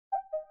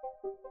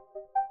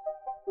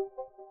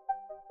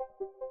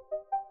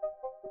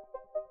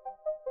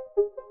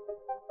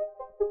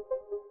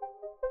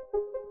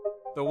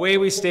The way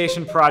we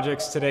station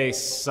projects today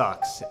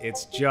sucks.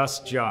 It's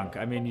just junk.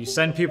 I mean, you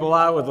send people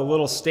out with a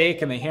little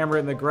stake and they hammer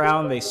it in the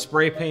ground, they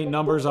spray paint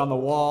numbers on the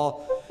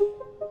wall.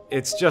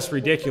 It's just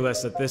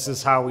ridiculous that this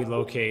is how we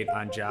locate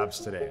on jobs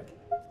today.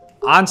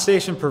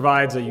 OnStation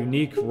provides a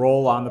unique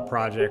role on the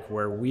project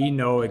where we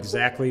know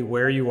exactly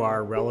where you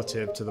are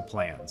relative to the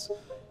plans.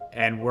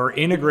 And we're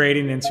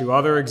integrating into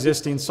other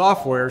existing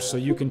software so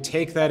you can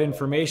take that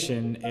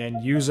information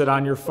and use it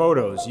on your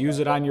photos, use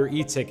it on your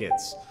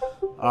e-tickets.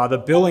 The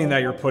billing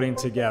that you're putting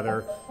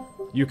together,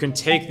 you can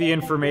take the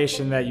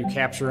information that you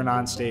capture in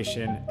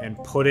OnStation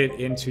and put it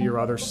into your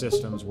other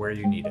systems where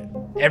you need it.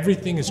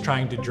 Everything is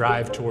trying to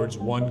drive towards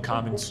one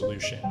common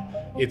solution.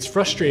 It's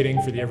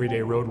frustrating for the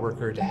everyday road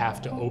worker to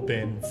have to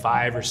open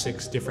 5 or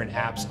 6 different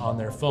apps on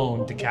their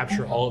phone to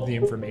capture all of the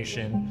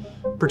information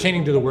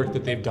pertaining to the work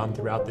that they've done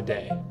throughout the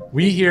day.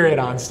 We here at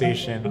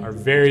OnStation are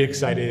very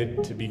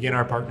excited to begin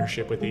our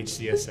partnership with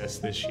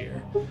HCSS this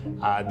year.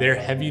 Their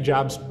Heavy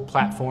Jobs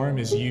platform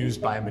is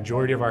used by a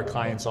majority of our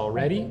clients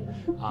already,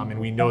 and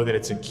we know that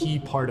it's a key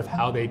part of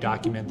how they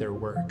document their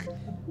work.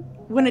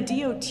 When a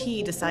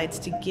DOT decides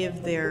to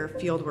give their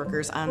field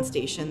workers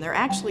OnStation, they're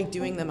actually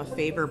doing them a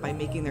favor by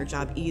making their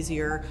job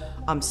easier,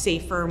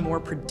 safer,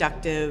 more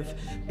productive,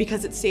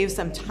 because it saves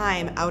them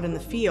time out in the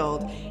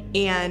field,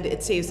 and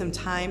it saves them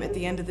time at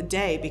the end of the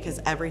day because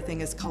everything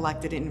is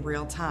collected in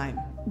real time.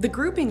 The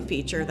grouping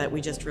feature that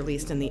we just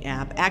released in the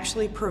app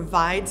actually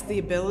provides the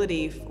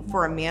ability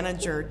for a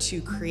manager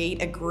to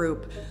create a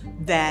group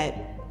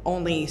that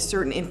only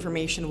certain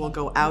information will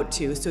go out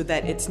to, so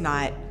that it's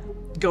not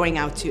going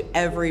out to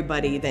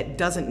everybody that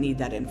doesn't need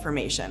that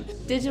information.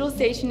 Digital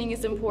stationing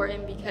is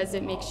important because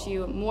it makes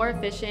you more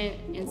efficient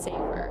and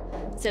safer.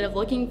 Instead of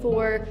looking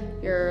for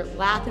your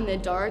lath in the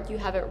dark, you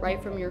have it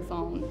right from your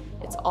phone.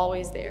 It's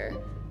always there.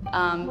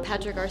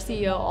 Patrick, our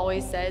CEO,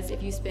 always says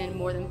if you spend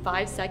more than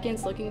 5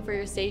 seconds looking for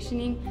your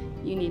stationing,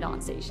 you need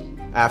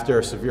OnStation.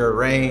 After severe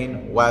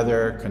rain,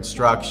 weather,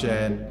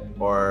 construction,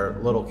 or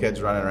little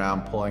kids running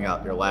around pulling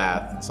out your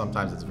lath,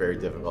 sometimes it's very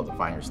difficult to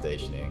find your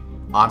stationing.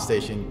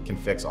 OnStation can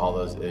fix all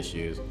those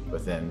issues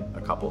within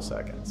a couple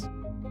seconds.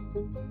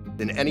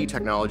 In any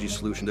technology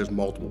solution, there's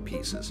multiple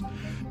pieces.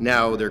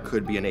 Now, there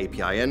could be an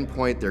API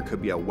endpoint, there could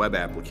be a web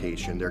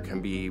application, there can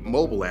be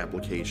mobile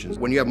applications.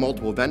 When you have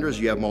multiple vendors,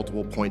 you have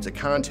multiple points of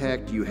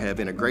contact, you have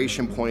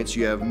integration points,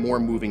 you have more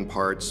moving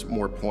parts,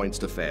 more points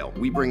to fail.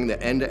 We bring the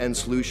end-to-end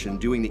solution,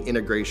 doing the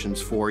integrations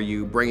for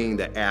you, bringing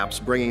the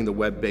apps, bringing the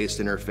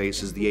web-based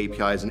interfaces, the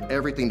APIs, and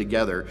everything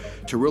together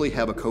to really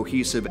have a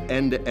cohesive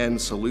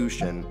end-to-end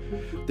solution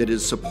that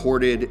is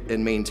supported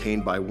and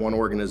maintained by one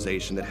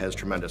organization that has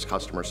tremendous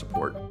customer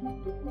support.